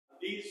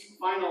These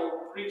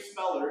final three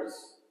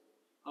spellers,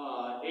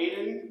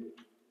 Aiden,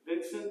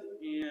 Vincent,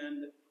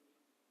 and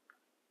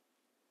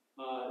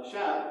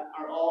Shab,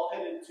 are all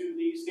headed to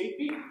the state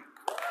meet.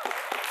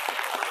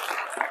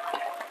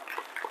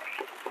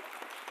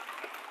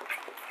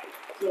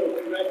 So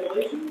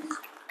congratulations.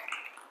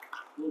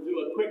 We'll do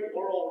a quick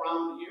oral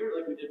round here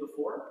like we did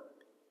before.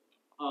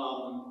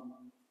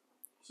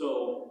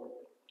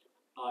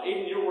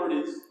 Aiden, your word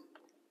is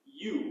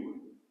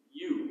you.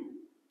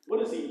 You.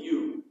 What is a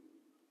U?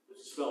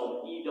 It's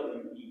spelled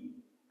E-W-E.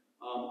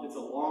 It's a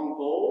long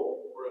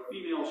bow or a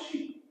female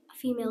sheep. A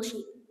female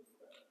sheep.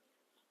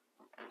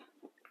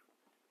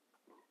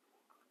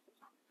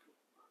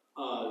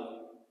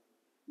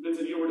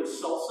 Vincent, your word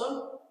is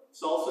salsa.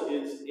 Salsa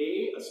is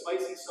A, a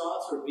spicy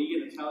sauce, or B,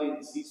 an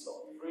Italian sea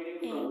salt. Refraining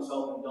from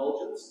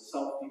self-indulgence,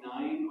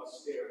 self-denying,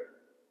 austere.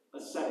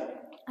 Ascetic.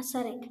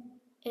 Ascetic.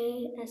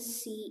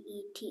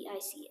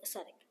 A-S-C-E-T-I-C.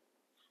 Ascetic.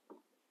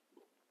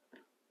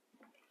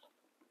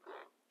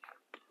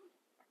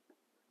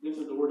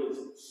 Vincent, the word is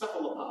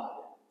cephalopod.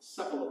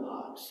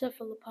 Cephalopod.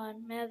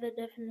 Cephalopod. May I have the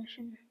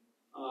definition?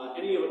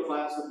 Any of a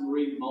class of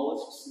marine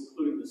mollusks,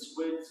 including the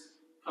squids,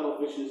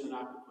 cuttlefishes, and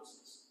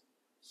octopuses.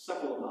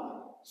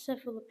 Cephalopod.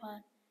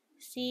 Cephalopod.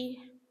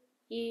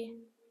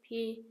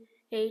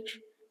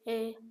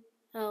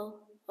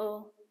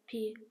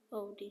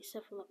 C-E-P-H-A-L-O-P-O-D.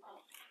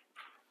 Cephalopod.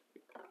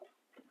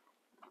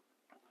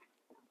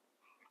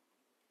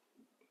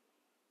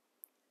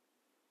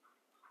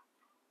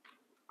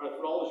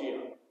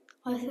 Arthralgia.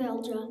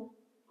 Arthralgia.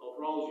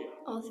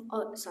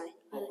 Arthralgia. Sorry.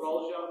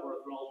 Arthralgia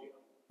or arthralgia.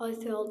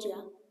 Arthralgia.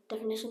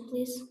 Definition,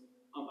 please.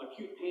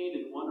 Acute pain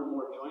in one or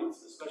more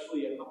joints,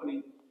 especially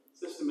accompanying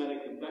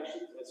systematic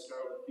infections and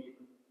scarlet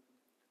fever.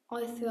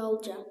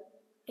 Arthralgia.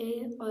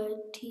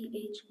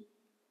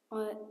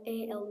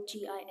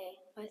 A-R-T-H-R-A-L-G-I-A.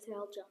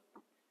 Arthralgia.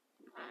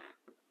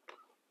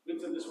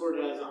 Vincent, this word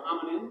has a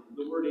homonym.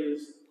 The word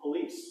is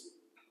police.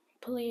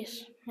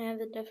 Police. May I have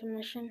the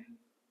definition?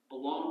 A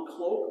long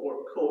cloak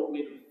or coat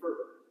made of fur.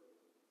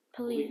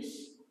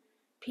 Police.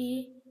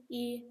 P-E-L-I-S-S-E.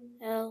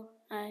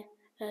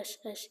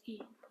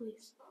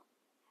 Police.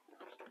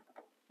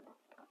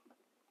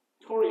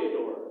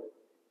 Toreador.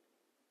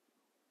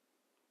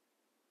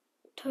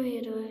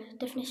 Toreador.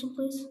 Definition,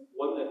 please.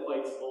 One that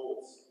fights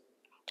bulls.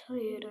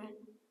 Toreador.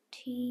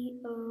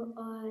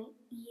 T-O-R-E-A-D-O-R.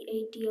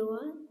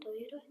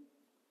 Toreador.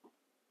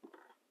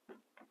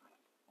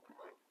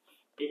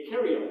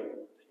 Acario.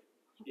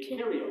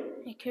 Acario.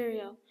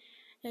 Acario.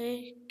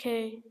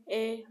 A-K-A-R-Y-O-T-E.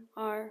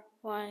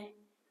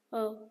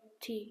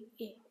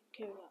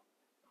 Acario.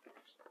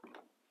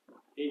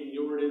 And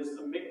your word is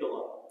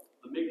amygdala.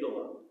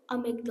 Amygdala.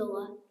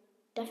 Amygdala.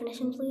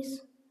 Definition,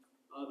 please.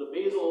 The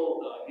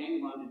basal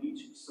ganglion in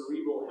each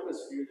cerebral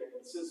hemisphere that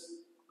consists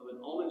of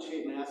an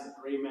almond-shaped mass of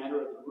gray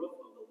matter at the roof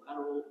of the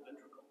lateral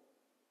ventricle.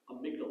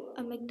 Amygdala.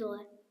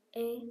 Amygdala.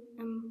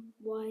 A-M-Y-G-D-A-L-A.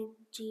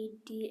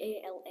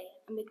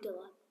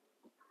 Amygdala.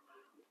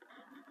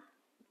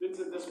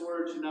 Vincent, this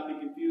word should not be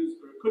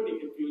confused, or could be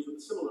confused with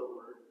a similar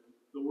word.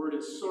 The word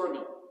is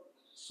sorghum.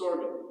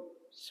 Sorghum.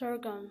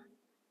 Sorghum.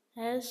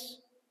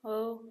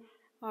 S-O-R-G-H-U-M.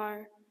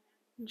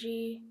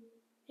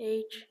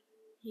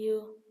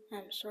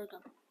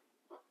 Sorghum.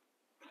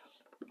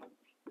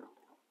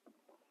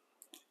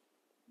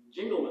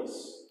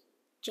 Jingleness.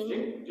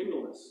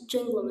 Jingleness.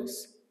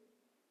 Jingleness.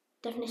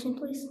 Definition,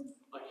 please.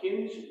 A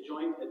hinge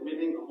joint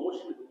admitting a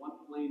motion in one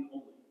plane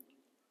only.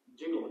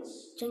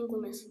 Jingleness.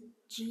 Jingleness.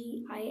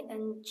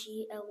 G-I-N-G-L-Y-M-U-S.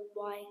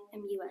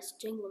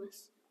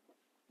 Jingleness.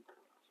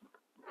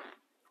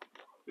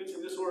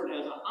 Vincent, this word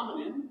has a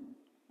homonym.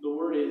 The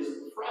word is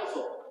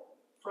frazzle.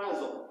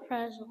 Frazzle.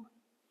 Frazzle.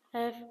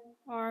 F-R-A-Z-I-L.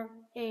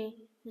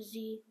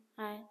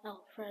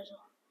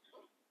 Frazzle.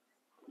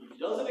 He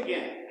does it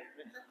again.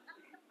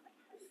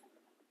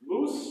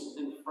 Moose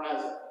and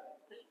frazzle.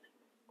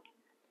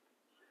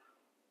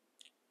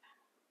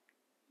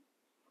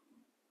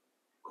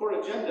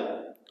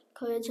 Corrigenda.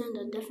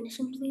 Corrigenda.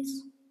 Definition, please.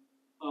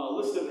 A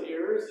list of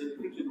errors in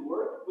printed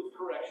work with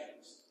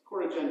corrections.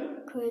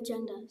 Corrigenda.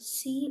 Corrigenda.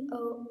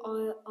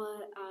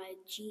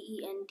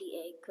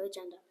 C-O-R-R-I-G-E-N-D-A.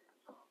 Corrigenda.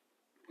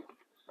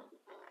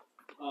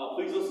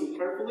 Please listen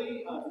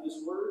carefully to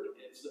this word.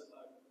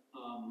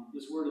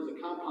 This word is a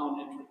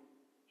compound entry.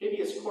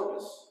 Habeas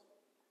corpus.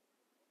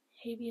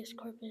 Habeas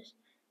corpus.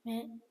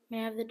 May I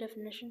have the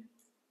definition?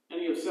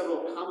 Any of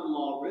several common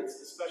law writs,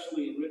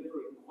 especially in writ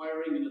for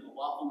inquiring into the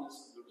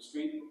lawfulness of the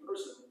restraint of a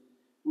person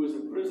who is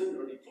imprisoned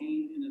or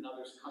detained in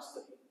another's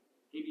custody.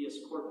 Habeas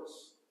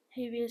corpus.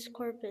 Habeas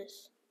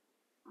corpus.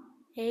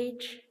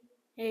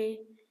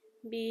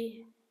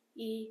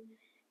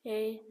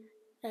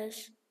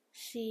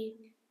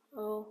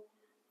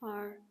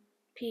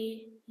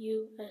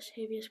 H-A-B-E-A-S-C-O-R-P-U-S.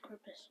 Habeas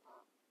corpus.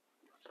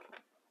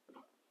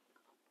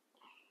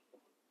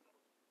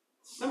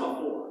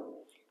 Semaphore.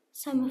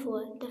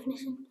 Semaphore.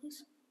 Definition,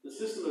 please. The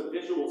system of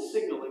visual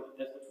signaling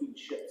as between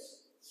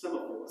ships.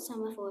 Semaphore.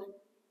 Semaphore.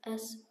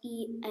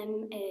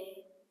 S-E-M-A-P-H-O-R-E.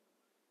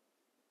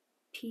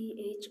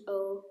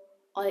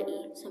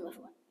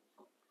 Semaphore.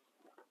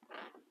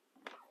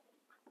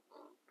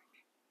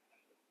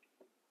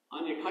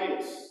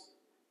 Onychitis.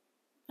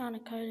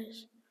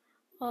 Onychitis.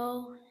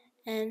 Onychitis.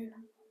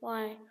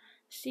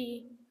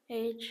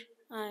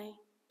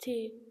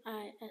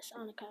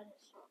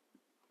 Onychitis.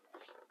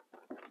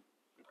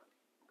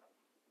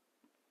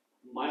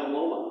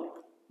 Myeloma.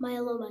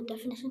 Myeloma.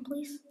 Definition,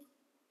 please.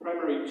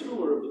 Primary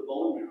tumor of the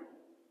bone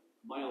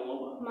marrow.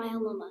 Myeloma.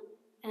 Myeloma.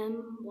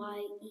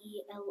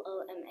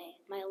 M-Y-E-L-O-M-A.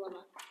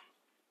 Myeloma.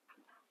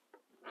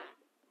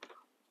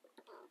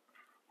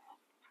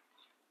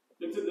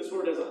 Vincent, this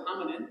word has a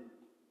homonym,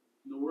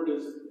 and the word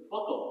is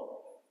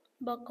buckle.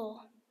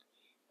 Buckle.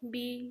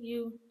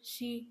 B-U-C-C-A-L.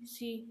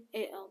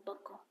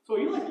 Buckle. So are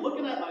you like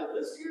looking at my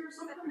list here or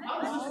something? How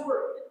does this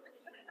work?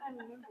 I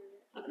remember it.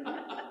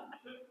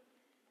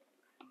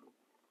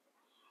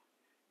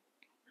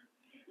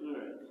 All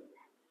right.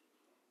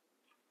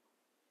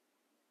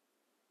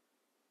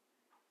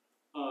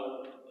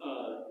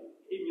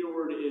 In your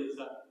word is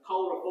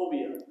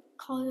coulrophobia.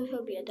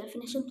 Coulrophobia.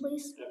 Definition,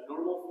 please.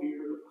 Abnormal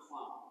fear of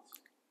clowns.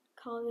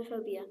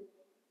 Coulrophobia.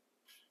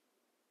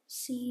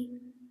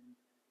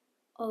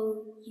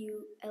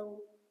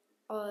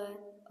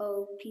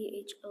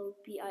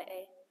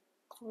 C-O-U-L-R-O-P-H-O-B-I-A.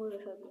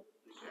 Coulrophobia.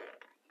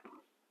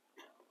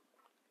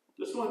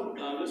 This word,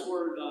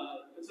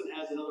 Vincent,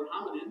 has another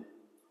homonym.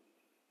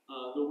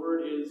 The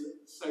word is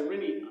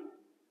Cyrenian.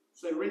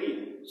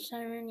 Cyrenian.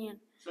 Cyrenian.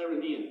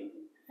 Cyrenian.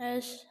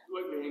 S.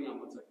 Wait, hang on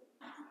one second.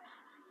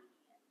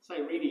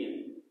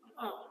 Cyrenian.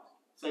 Oh.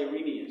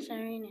 Cyrenian.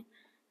 Cyrenian.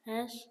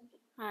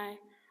 S-I-R-E-N-I-A-N.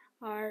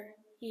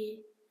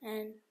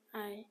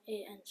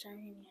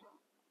 Cyrenian.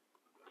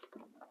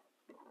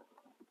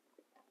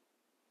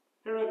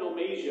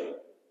 Paranomasia.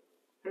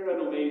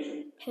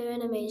 Paranomasia.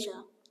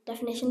 Paranomasia.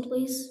 Definition,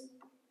 please.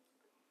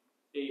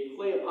 A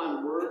play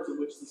upon words in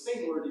which the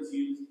same word is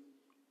used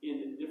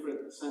in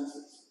different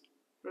senses.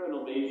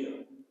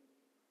 Paranomasia.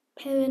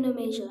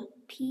 Paranomasia.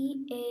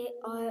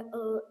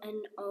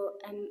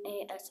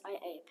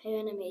 P-A-R-O-N-O-M-A-S-I-A.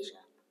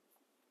 Paranomasia.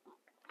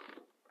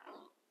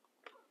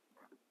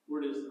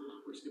 Word is,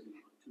 we're skipping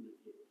 2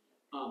 minutes.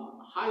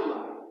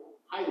 Highlight.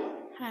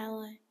 Highlight.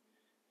 Highlight.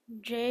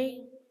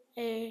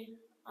 J-A-I-A-L-A-I.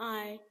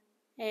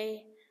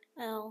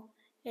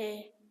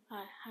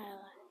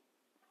 Highlight.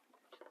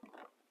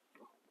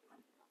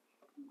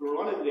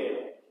 Groenendael.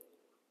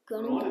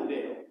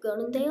 Groenendael.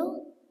 Groenendael.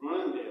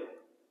 Groenendael.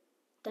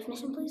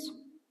 Definition, please.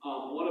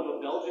 One of a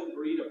Belgian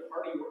breed of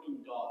hardy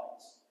working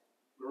dogs.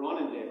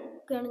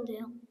 Groenendael.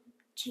 Groenendael.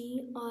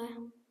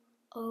 G-R-O-E-N-E.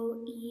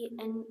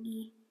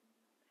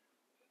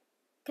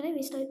 Can I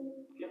restart?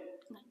 Yep.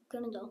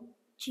 Groenendael.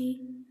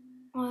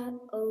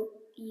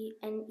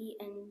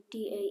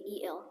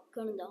 G-R-O-E-N-E-N-D-A-E-L.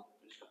 Groenendael.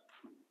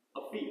 A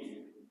feet.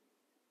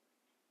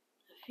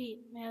 A feet.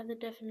 May I have the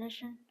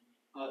definition?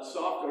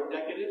 Soft or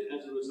decadent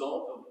as a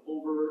result of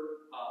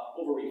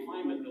over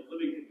refinement of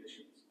living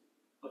conditions.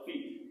 A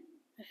feet.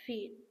 A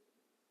feet.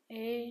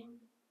 A.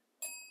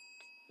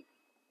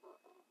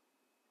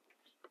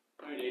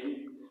 All right, Aiden.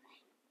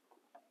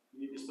 You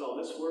need to spell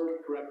this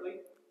word correctly.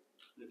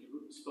 And if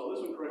you spell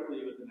this one correctly,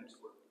 you get the next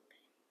word.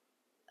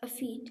 A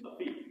feet. A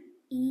feet.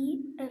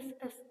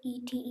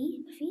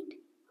 E-F-F-E-T-E. A feet.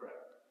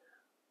 Correct.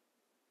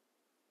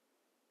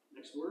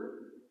 Next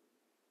word.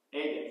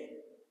 Agate.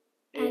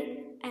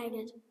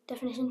 Agate.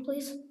 Definition,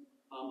 please.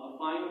 A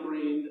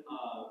fine-grained,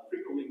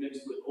 frequently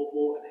mixed with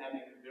opal and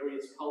having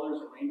various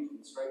colors arranged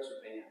in stripes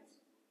or bands.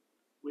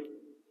 Wait.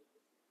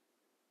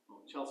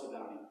 Oh,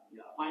 chalcedony.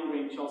 Yeah,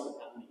 fine-grained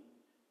chalcedony,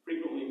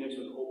 frequently mixed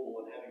with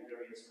opal and having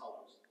various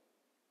colors.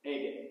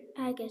 Agate.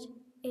 Agate.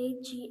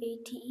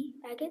 A-G-A-T-E.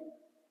 Agate.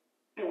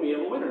 And we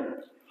have a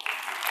winner.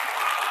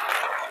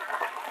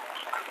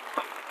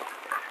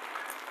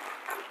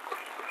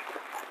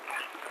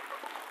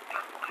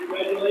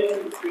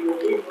 Congratulations to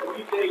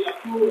Enrique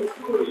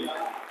Acuria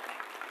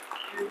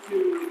and to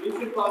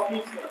Vincent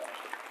Bautista.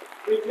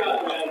 Good job,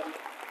 guys.